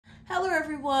Hello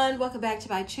everyone, welcome back to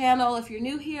my channel. If you're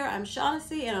new here, I'm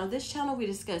Shaughnessy, and on this channel we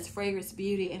discuss fragrance,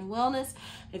 beauty, and wellness.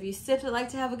 If you simply like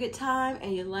to have a good time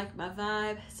and you like my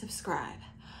vibe, subscribe.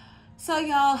 So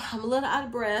y'all, I'm a little out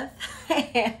of breath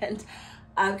and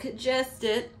I'm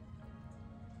congested,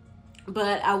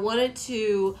 but I wanted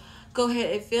to go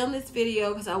ahead and film this video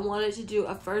because I wanted to do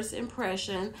a first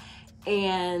impression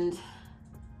and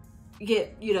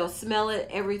get, smell it,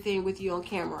 everything with you on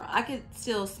camera. I could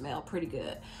still smell pretty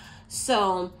good.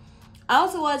 So I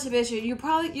also wanted to mention, you're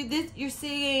gonna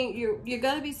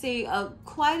be seeing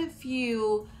quite a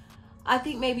few, I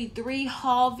think maybe 3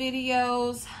 haul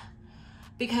videos,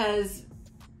 because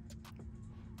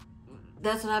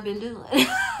that's what I've been doing.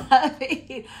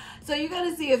 So you're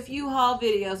gonna see a few haul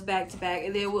videos back to back,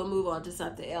 and then we'll move on to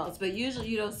something else. But usually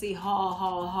you don't see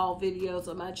haul videos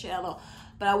on my channel.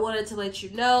 But I wanted to let you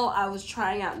know I was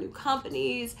trying out new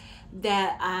companies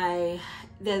that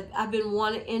I've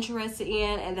been interested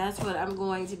in, and that's what I'm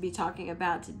going to be talking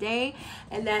about today,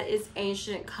 and that is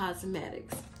Ancient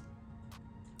Cosmetics.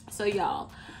 So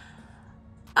y'all,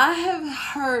 I have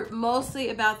heard mostly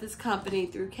about this company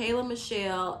through Kayla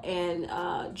Michelle and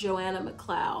Joanna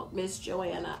McLeod, Miss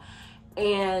Joanna,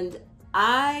 and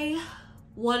I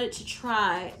wanted to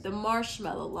try the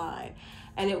marshmallow line.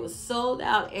 And it was sold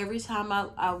out every time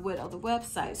I went on the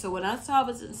website. So when I saw it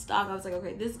was in stock, I was like,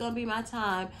 okay, this is going to be my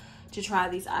time to try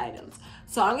these items.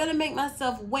 So I'm going to make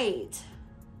myself wait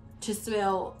to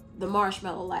smell the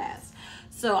marshmallow last.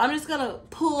 So I'm just going to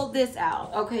pull this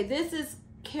out. Okay, this is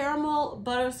Caramel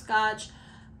Butterscotch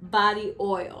Body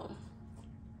Oil.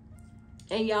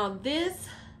 And y'all, this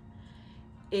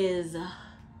is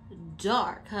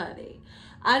dark, honey.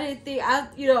 I didn't think,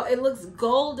 it looks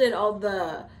golden on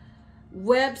the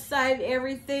website and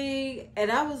everything, and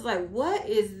I was like, what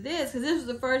is this? Because this was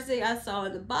the first thing I saw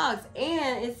in the box,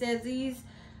 and it says these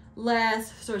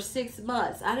last for 6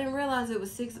 months. I didn't realize it was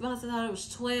 6 months. I thought it was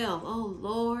 12. Oh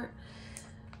Lord.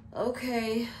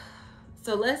 Okay,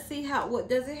 so let's see what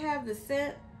does it have, the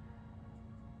scent?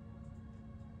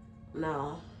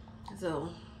 No. So,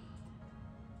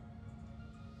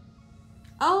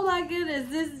 oh my goodness,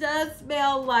 this does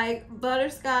smell like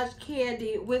butterscotch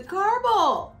candy with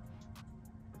caramel.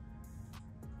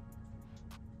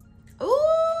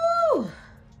 Ooh!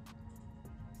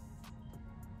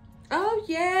 Oh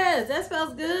yes, that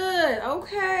smells good.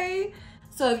 Okay.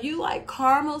 So if you like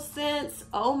caramel scents,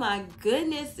 oh my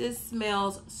goodness, this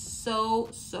smells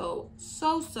so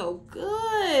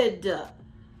good.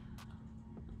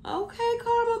 Okay,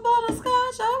 caramel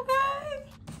butterscotch, okay.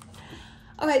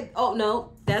 Okay, oh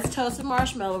no, that's toasted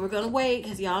marshmallow. We're gonna wait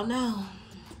because y'all know.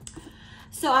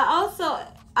 So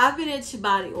I've been into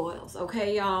body oils,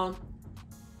 okay, y'all.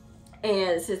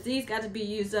 And since these got to be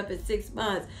used up in 6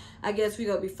 months, I guess we're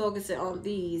going to be focusing on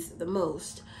these the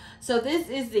most. So this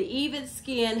is the Even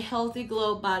Skin Healthy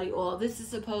Glow Body Oil. This is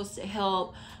supposed to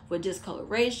help with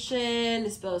discoloration.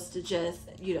 It's supposed to just,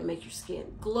 make your skin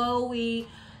glowy.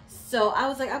 So I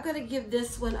was like, I'm going to give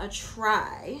this one a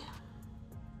try.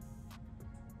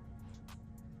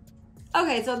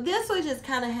 Okay, so this one just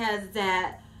kind of has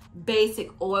that basic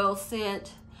oil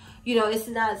scent. It's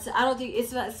not, I don't think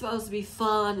it's not supposed to be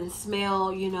fun and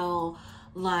smell,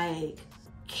 like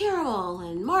caramel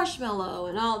and marshmallow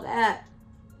and all that.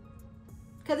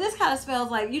 Because this kind of smells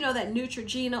like, that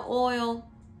Neutrogena oil.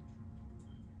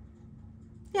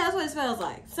 Yeah, that's what it smells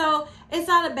like. So it's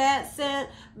not a bad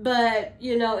scent, but,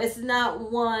 it's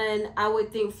not one I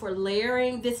would think for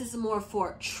layering. This is more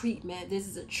for treatment. This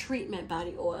is a treatment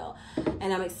body oil.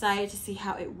 And I'm excited to see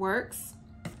how it works.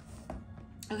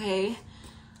 Okay.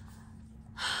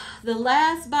 The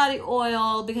last body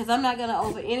oil, because I'm not gonna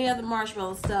open any other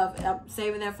marshmallow stuff, I'm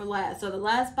saving that for last. So the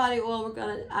last body oil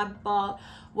I bought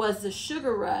was the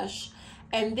Sugar Rush,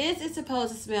 and this is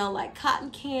supposed to smell like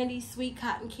cotton candy, sweet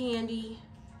cotton candy.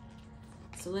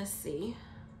 So let's see.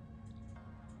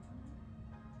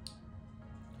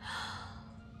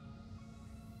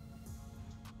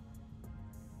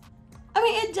 I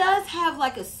mean, it does have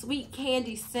like a sweet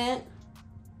candy scent.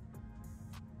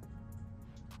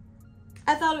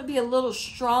 I thought it would be a little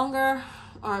stronger,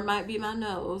 or it might be my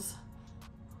nose.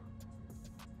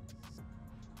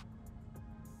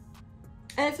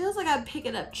 And it feels like I'm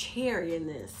picking up cherry in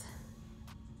this.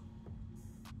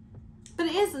 But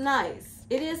it is nice.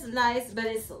 It is nice, but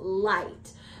it's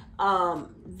light.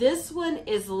 This one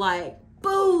is like,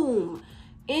 boom,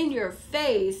 in your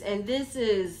face. And this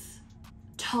is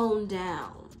toned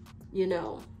down,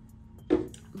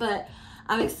 But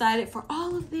I'm excited for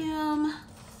all of them.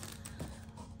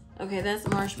 Okay, that's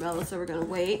marshmallow, so we're gonna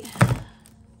wait.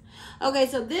 Okay,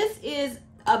 so this is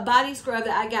a body scrub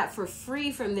that I got for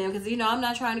free from them, because, you know, I'm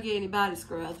not trying to get any body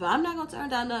scrubs, but I'm not going to turn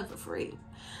down nothing for free.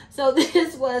 So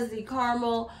this was the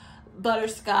Caramel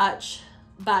Butterscotch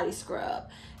Body Scrub.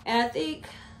 And I think,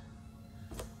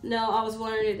 no, I was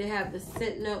wanting it to have the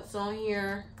scent notes on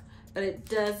here, but it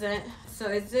doesn't. So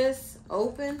is this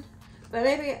open? But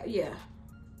maybe, yeah.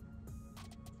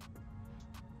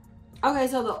 Okay,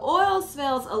 so the oil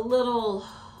smells a little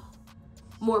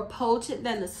more potent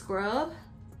than the scrub.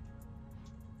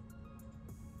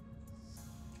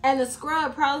 And the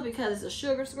scrub, probably because it's a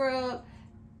sugar scrub,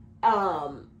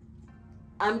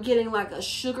 I'm getting like a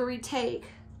sugary take.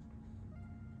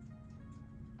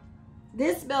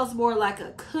 This smells more like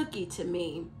a cookie to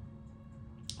me,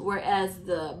 whereas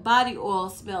the body oil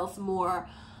smells more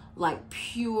like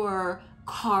pure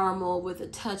caramel with a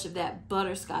touch of that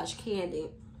butterscotch candy.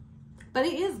 But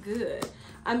it is good.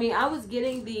 I mean, I was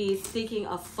getting these thinking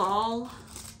of fall,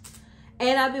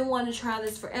 and I've been wanting to try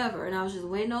this forever, and I was just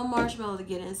waiting on Marshmallow to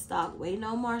get in stock, waiting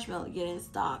on Marshmallow to get in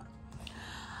stock.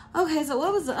 Okay, so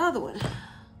what was the other one?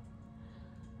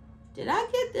 Did I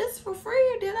get this for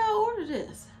free, or did I order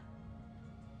this?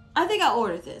 I think I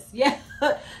ordered this. Yeah.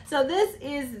 So this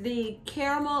is the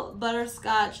Caramel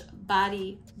Butterscotch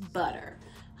Body Butter.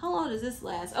 How long does this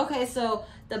last? Okay, so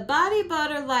the body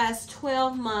butter lasts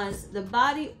 12 months. The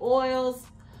body oils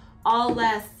all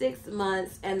last 6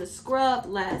 months. And the scrub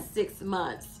lasts 6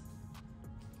 months.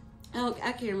 Oh,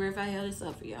 I can't remember if I held this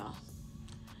up for y'all.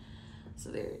 So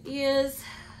there it is.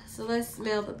 So let's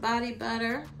smell the body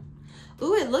butter.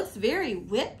 Ooh, it looks very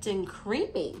whipped and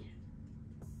creamy.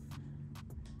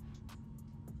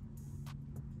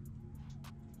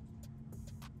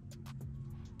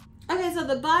 Okay, so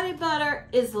the body butter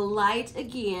is light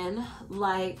again,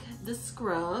 like the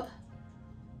scrub.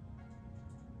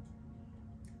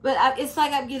 But it's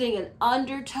like I'm getting an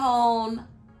undertone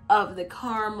of the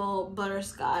caramel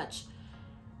butterscotch.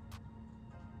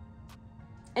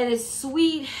 And it's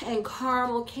sweet and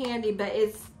caramel candy, but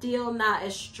it's still not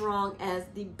as strong as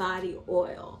the body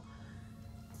oil.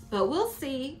 But we'll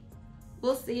see.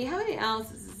 We'll see. How many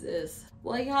ounces is this?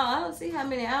 Well, y'all, I don't see how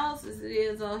many ounces it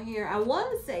is on here. I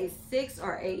want to say 6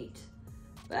 or 8,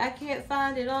 but I can't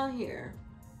find it on here.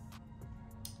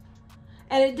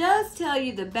 And it does tell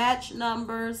you the batch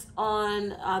numbers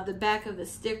on the back of the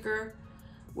sticker,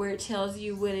 where it tells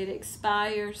you when it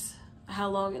expires, how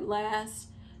long it lasts.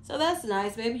 So that's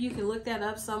nice. Maybe you can look that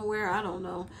up somewhere. I don't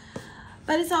know.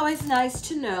 But it's always nice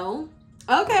to know.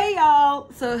 Okay,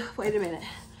 y'all. So, wait a minute.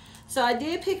 So, I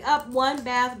did pick up one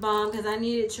bath bomb because I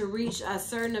needed to reach a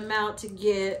certain amount to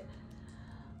get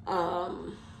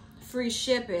free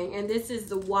shipping. And this is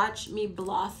the Watch Me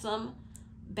Blossom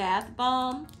bath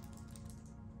bomb.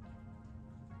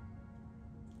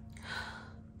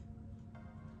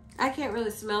 I can't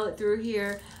really smell it through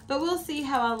here, but we'll see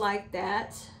how I like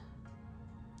that.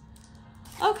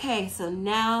 Okay, so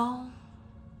now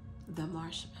the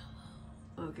marshmallow.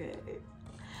 Okay.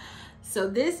 So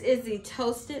this is the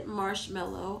Toasted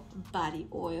Marshmallow Body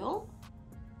Oil.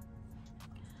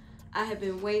 I have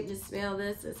been waiting to smell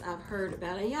this as I've heard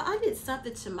about it. Y'all, I did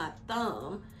something to my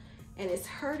thumb and it's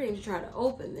hurting to try to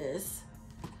open this.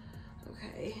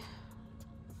 Okay.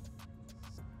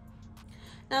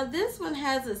 Now this one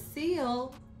has a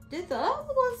seal. Did the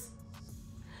other ones?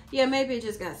 Yeah, maybe it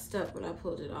just got stuck when I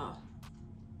pulled it off.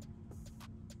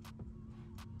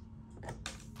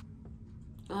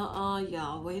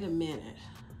 Y'all, wait a minute.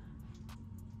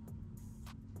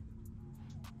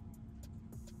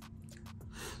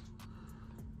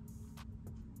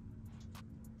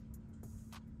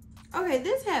 Okay,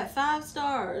 this had 5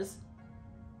 stars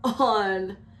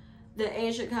on the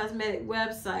Ancient Cosmetic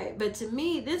website, but to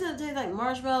me, this doesn't taste like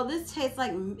marshmallow. This tastes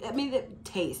like, I mean, it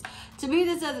tastes. To me,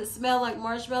 this doesn't smell like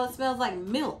marshmallow. It smells like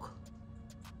milk.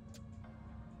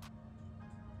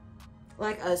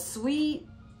 Like a sweet,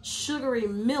 sugary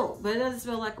milk, but it doesn't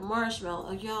smell like a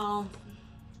marshmallow, y'all.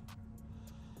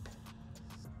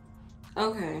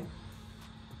 Okay.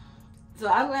 So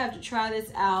I'm gonna have to try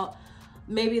this out.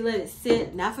 Maybe let it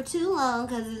sit, not for too long,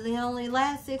 because it only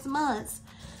lasts 6 months.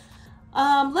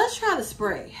 Let's try the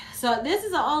spray. So this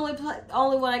is the only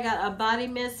one I got a body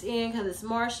mist in, because it's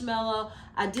marshmallow.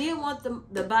 I did want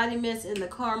the body mist in the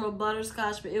caramel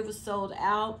butterscotch, but it was sold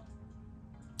out.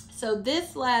 So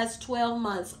this lasts 12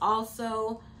 months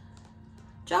also.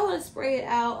 Do y'all want to spray it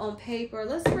out on paper?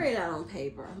 Let's spray it out on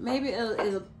paper. Maybe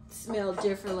it'll smell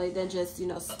differently than just, you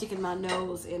know, sticking my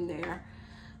nose in there.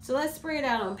 So let's spray it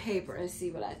out on paper and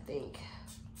see what I think.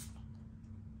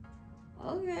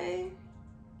 Okay.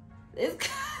 This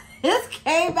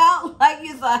came out like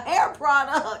it's a hair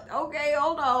product. Okay,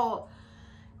 hold on.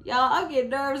 Y'all, I'm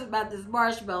getting nervous about this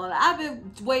marshmallow. I've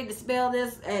been waiting to smell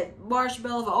this at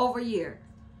marshmallow for over a year.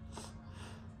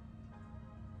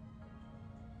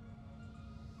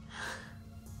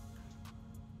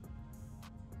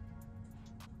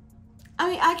 I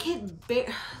mean, I can't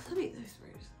bear. Let me spray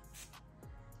this.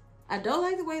 I don't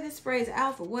like the way this sprays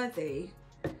out for one thing.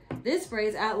 This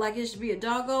sprays out like it should be a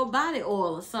doggone body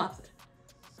oil or something.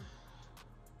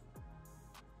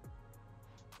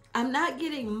 I'm not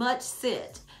getting much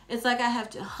scent. It's like I have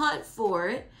to hunt for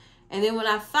it. And then when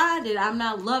I find it, I'm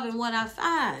not loving what I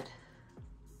find.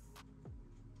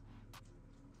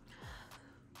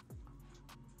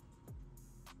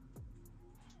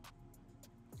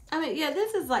 I mean, yeah,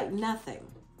 this is like nothing.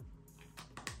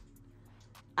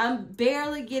 I'm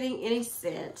barely getting any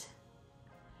scent.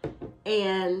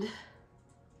 And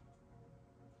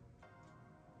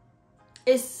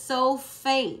it's so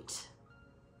faint.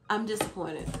 I'm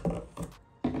disappointed.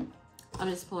 I'm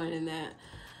disappointed in that.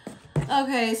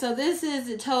 Okay, so this is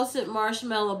the toasted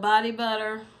marshmallow body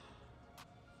butter.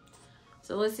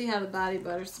 So let's see how the body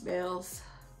butter smells.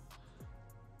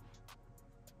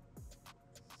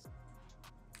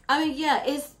 I mean, yeah,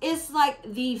 it's like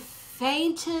the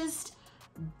faintest,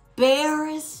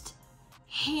 barest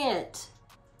hint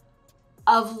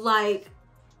of, like,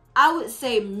 I would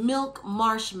say milk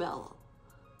marshmallow.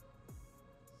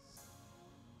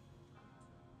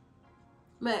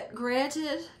 But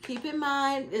granted, keep in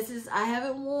mind, I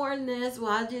haven't worn this.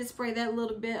 Well, I did spray that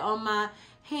little bit on my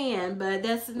hand, but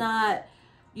that's not,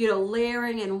 you know,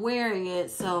 layering and wearing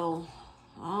it. So,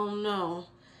 I don't know.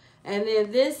 And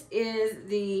then this is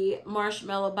the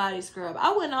marshmallow body scrub.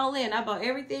 I went all in. I bought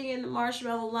everything in the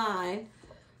marshmallow line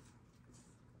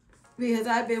because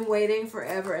I've been waiting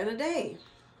forever and a day.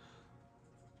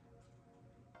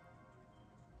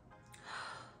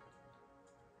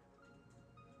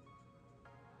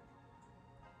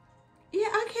 Yeah,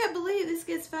 I can't believe this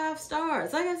gets 5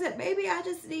 stars. Like I said, maybe I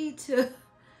just need to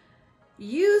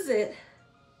use it.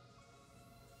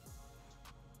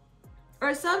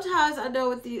 Or sometimes I know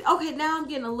with these, okay, now I'm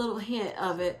getting a little hint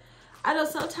of it. I know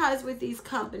sometimes with these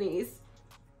companies,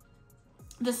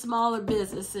 the smaller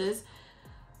businesses,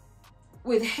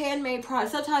 with handmade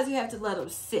products, sometimes you have to let them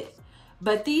sit.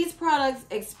 But these products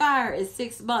expire in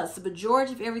 6 months, the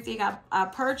majority of everything I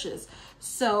purchase.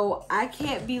 So I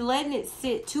can't be letting it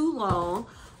sit too long,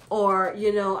 or,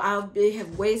 you know, I'll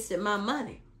have wasted my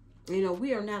money. You know,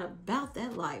 we are not about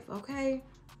that life, okay?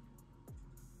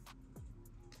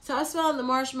 So I smell the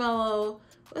marshmallow,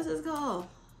 what's this called?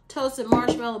 Toasted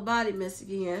marshmallow body mist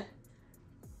again.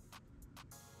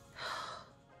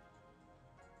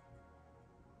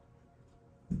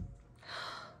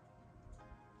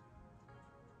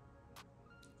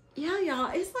 Yeah, y'all,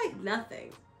 it's like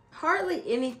nothing. Hardly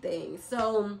anything.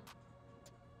 So,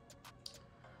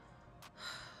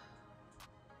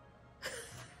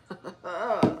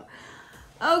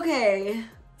 okay.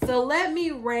 So let me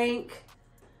rank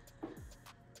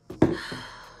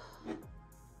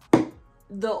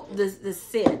the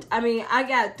scent. I mean, I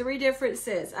got 3 different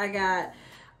scents.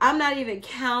 I'm not even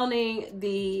counting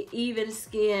the Even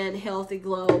Skin Healthy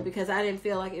Glow because I didn't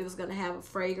feel like it was going to have a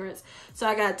fragrance. So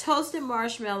I got Toasted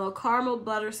Marshmallow, Caramel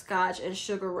Butterscotch, and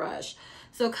Sugar Rush.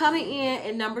 So coming in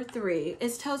at number 3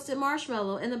 is Toasted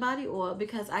Marshmallow in the body oil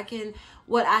because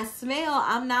what I smell,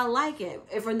 I'm not liking.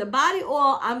 And from the body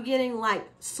oil, I'm getting like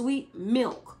sweet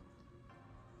milk.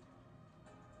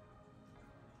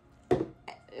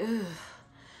 Ugh.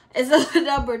 And so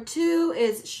number 2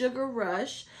 is Sugar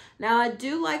Rush. Now, I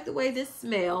do like the way this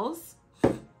smells.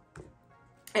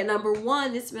 And number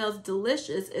 1, this smells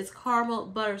delicious. It's Caramel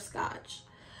Butterscotch.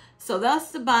 So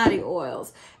that's the body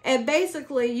oils. And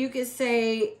basically, you could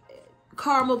say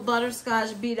Caramel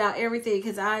Butterscotch beat out everything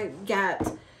because I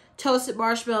got Toasted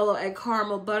Marshmallow and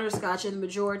Caramel Butterscotch in the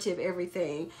majority of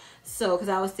everything. So, because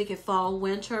I was thinking fall,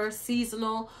 winter,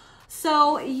 seasonal.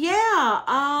 So, yeah,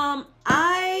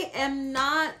 I am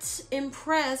not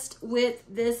impressed with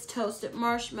this toasted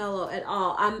marshmallow at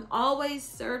all. I'm always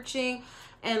searching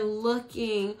and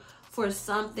looking for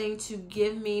something to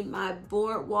give me my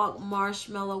boardwalk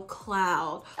marshmallow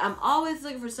cloud. I'm always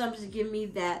looking for something to give me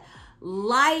that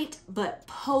light but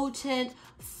potent,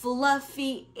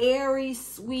 fluffy, airy,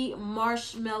 sweet,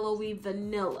 marshmallowy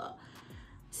vanilla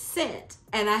scent.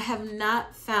 And I have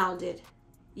not found it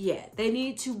yet. They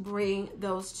need to bring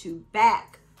those 2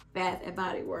 back, Bath and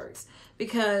Body Works,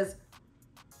 because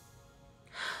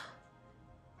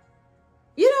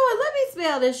you know what? Let me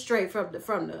smell this straight from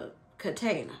the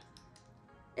container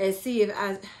and see if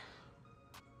I.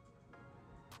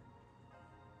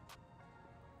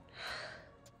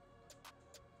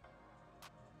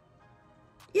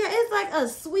 Yeah, it's like a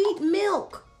sweet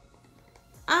milk.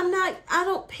 I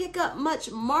don't pick up much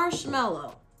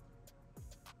marshmallow.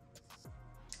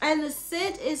 And the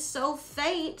scent is so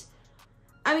faint.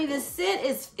 I mean, the scent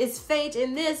is faint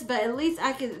in this, but at least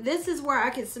this is where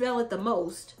I can smell it the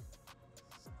most.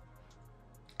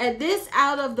 And this,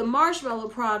 out of the marshmallow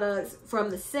products,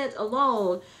 from the scent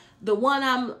alone, the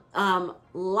one I'm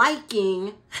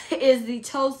liking is the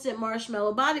toasted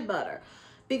marshmallow body butter,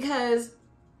 because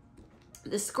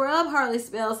the scrub hardly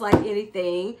smells like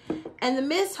anything, and the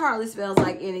mist hardly smells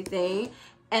like anything,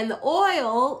 and the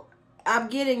oil, I'm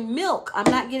getting milk. I'm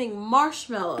not getting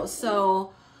marshmallow.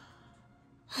 So,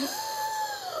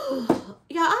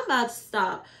 yeah, I'm about to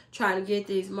stop trying to get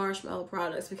these marshmallow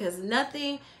products, because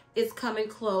nothing is coming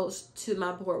close to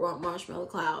my Boardwalk Marshmallow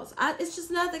Clouds. It's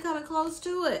just nothing coming close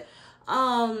to it.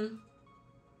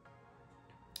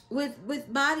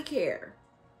 With body care,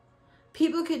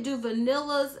 people could do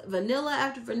vanilla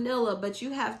after vanilla, but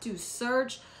you have to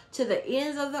search to the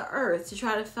ends of the earth to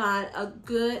try to find a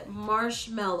good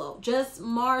marshmallow, just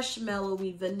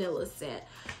marshmallowy vanilla scent.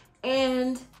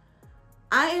 And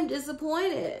I am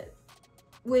disappointed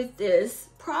with this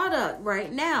product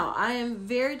right now. I am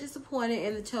very disappointed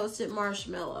in the toasted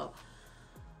marshmallow,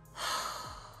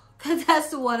 because that's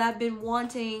the one I've been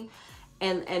wanting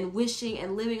and wishing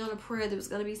and living on a prayer that was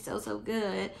going to be so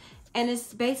good, and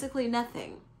it's basically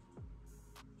nothing.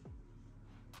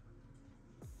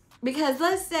 Because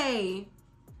let's say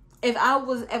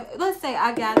let's say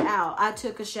I got out, I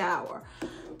took a shower,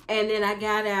 and then I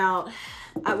got out,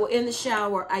 in the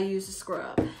shower I used a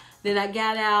scrub. Then I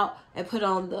got out and put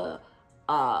on the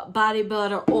body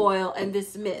butter, oil, and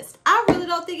this mist. I really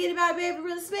don't think anybody will be able to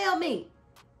really smell me.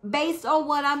 Based on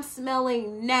what I'm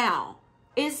smelling now,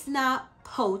 it's not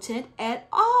potent at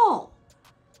all.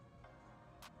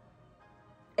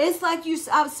 It's like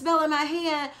I'm smelling my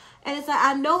hand, and it's like,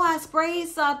 I know I sprayed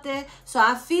something, so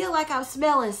I feel like I'm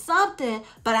smelling something,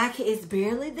 but it's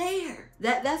barely there.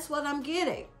 That's what I'm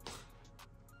getting.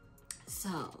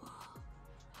 So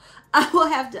I will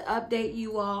have to update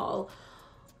you all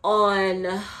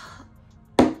on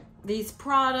these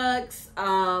products.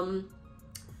 And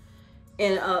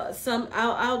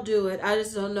I'll do it. I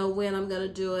just don't know when I'm gonna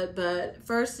do it. But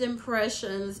first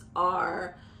impressions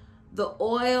are the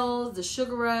oils, the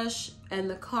Sugar Rush, and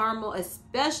the caramel,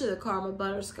 especially the caramel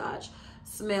butterscotch,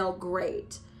 smell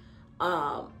great.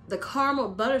 The caramel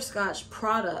butterscotch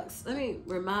products, let me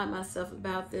remind myself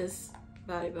about this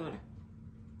body butter.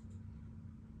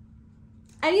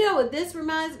 And you know what this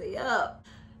reminds me of?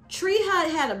 Tree Hut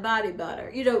had a body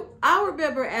butter. You know, I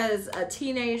remember as a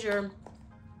teenager,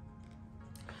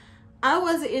 I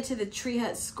wasn't into the Tree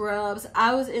Hut scrubs.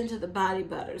 I was into the body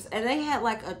butters. And they had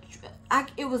like I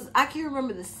can't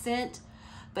remember the scent,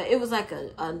 but it was like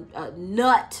a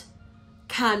nut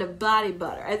kind of body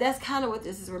butter. And that's kind of what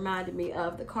this is reminding me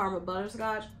of, the caramel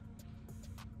butterscotch.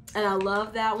 And I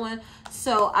love that one.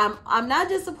 So I'm not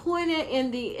disappointed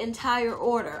in the entire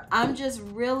order. I'm just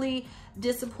really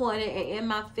disappointed and in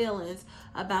my feelings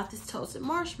about this toasted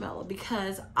marshmallow,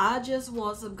 because I just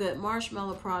want some good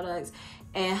marshmallow products.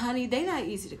 And honey, they not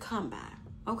easy to come by.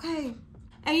 Okay.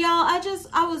 And y'all,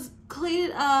 I was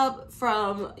cleaning up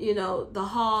from, you know, the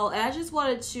haul, and I just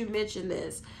wanted to mention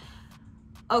this.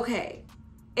 Okay.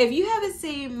 If you haven't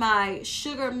seen my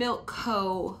Sugar Milk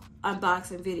Co.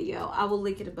 unboxing video, I will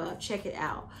link it above. Check it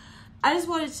out. I just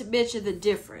wanted to mention the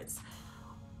difference.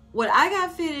 When I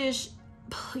got finished,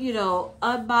 you know,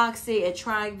 unboxing and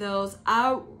trying those,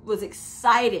 I was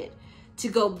excited to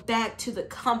go back to the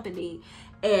company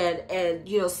and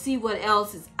you know, see what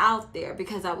else is out there,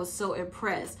 because I was so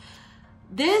impressed.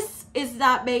 This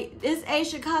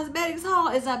Asian Cosmetics haul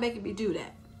is not making me do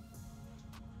that.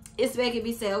 It's making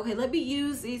me say, okay, let me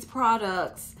use these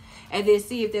products and then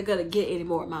see if they're gonna get any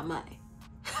more of my money.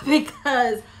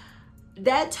 Because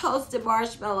that toasted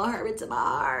marshmallow hurt me to my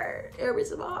heart. It hurt me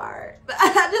to my heart. But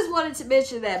I just wanted to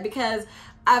mention that, because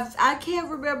I can't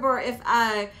remember if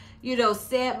I, you know,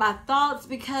 said my thoughts,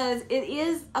 because it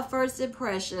is a first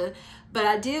impression. But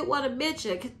I did want to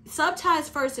mention, sometimes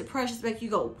first impressions make you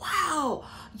go, wow,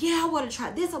 yeah, I want to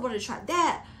try this, I want to try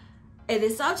that. And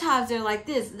then sometimes they're like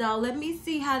this, no, let me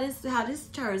see how this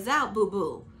turns out,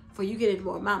 boo-boo, before you get any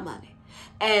more of my money.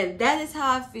 And that is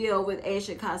how I feel with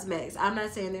Asian Cosmetics. I'm not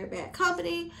saying they're a bad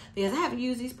company, because I haven't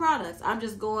used these products. I'm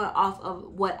just going off of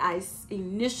what I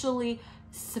initially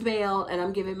smelled, and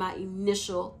I'm giving my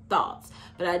initial thoughts.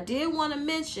 But I did want to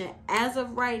mention, as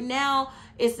of right now,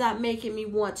 it's not making me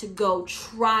want to go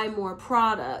try more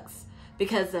products,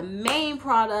 because the main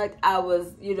product I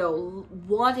was, you know,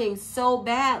 wanting so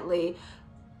badly,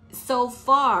 so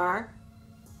far,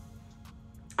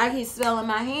 I keep smelling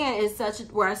my hand in such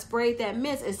where I sprayed that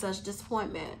mist in such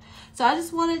disappointment. So I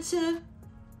just wanted to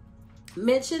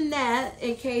mention that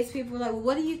in case people are like, well,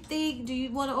 what do you think? Do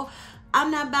you want to?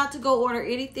 I'm not about to go order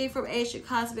anything from Asian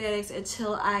Cosmetics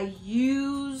until I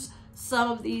use some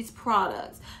of these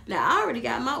products. Now, I already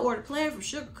got my order planned for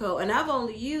Sugar Coat, and I've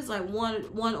only used like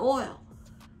one oil.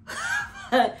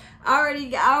 I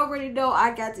already know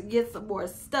I got to get some more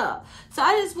stuff. So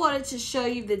I just wanted to show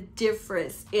you the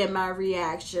difference in my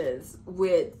reactions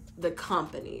with the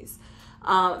companies.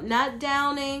 Not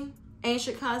downing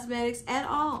Ancient Cosmetics at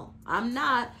all. I'm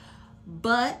not.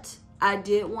 But I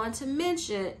did want to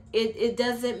mention it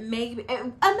doesn't make me.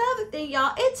 And another thing,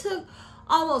 y'all, it took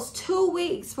almost 2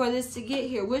 weeks for this to get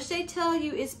here, which they tell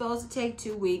you it's supposed to take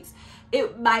 2 weeks.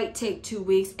 It might take 2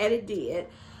 weeks, and it did.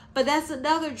 But that's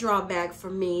another drawback for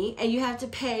me. And you have to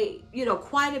pay, you know,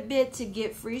 quite a bit to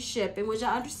get free shipping, which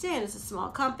I understand. It's a small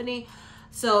company.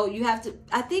 So you have to,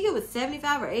 I think it was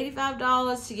 $75 or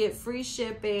 $85 to get free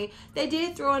shipping. They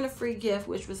did throw in a free gift,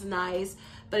 which was nice.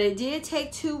 But it did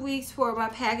take 2 weeks for my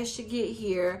package to get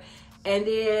here. And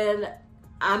then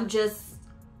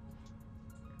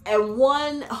and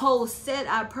one whole set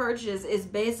I purchased is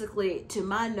basically, to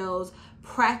my nose,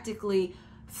 practically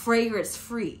fragrance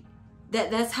free.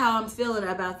 That's how I'm feeling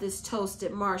about this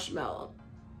toasted marshmallow.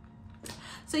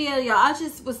 So yeah, y'all, I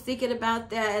just was thinking about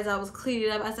that as I was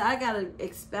cleaning up. I said, I gotta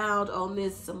expound on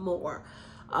this some more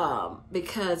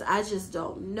because I just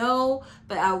don't know,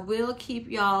 but I will keep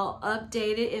y'all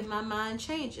updated if my mind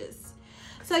changes.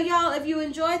 So y'all, if you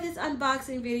enjoyed this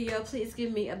unboxing video, please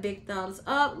give me a big thumbs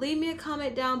up. Leave me a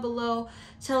comment down below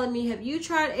telling me, have you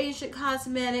tried Ancient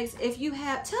Cosmetics? If you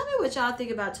have, tell me what y'all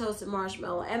think about toasted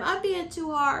marshmallow. Am I being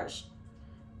too harsh?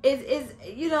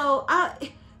 You know,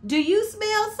 do you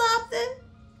smell something?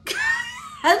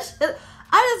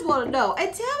 I just want to know.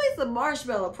 And tell me some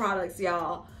marshmallow products,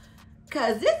 y'all,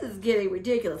 because this is getting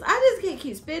ridiculous. I just can't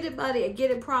keep spending money and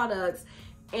getting products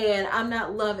and I'm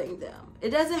not loving them. It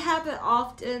doesn't happen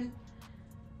often,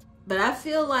 but I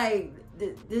feel like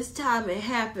this time it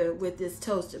happened with this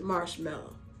toasted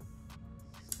marshmallow.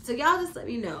 So y'all just let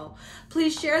me know.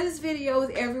 Please share this video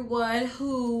with everyone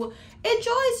who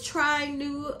enjoys trying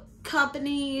new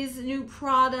companies, new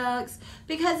products,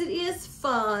 because it is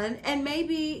fun. And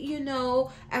maybe, you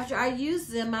know, after I use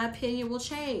them, my opinion will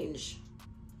change.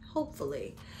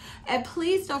 Hopefully. And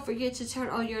please don't forget to turn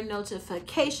on your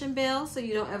notification bell so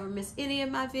you don't ever miss any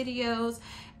of my videos.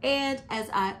 And as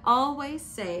I always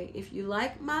say, if you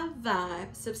like my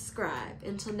vibe, subscribe.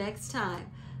 Until next time,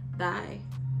 bye.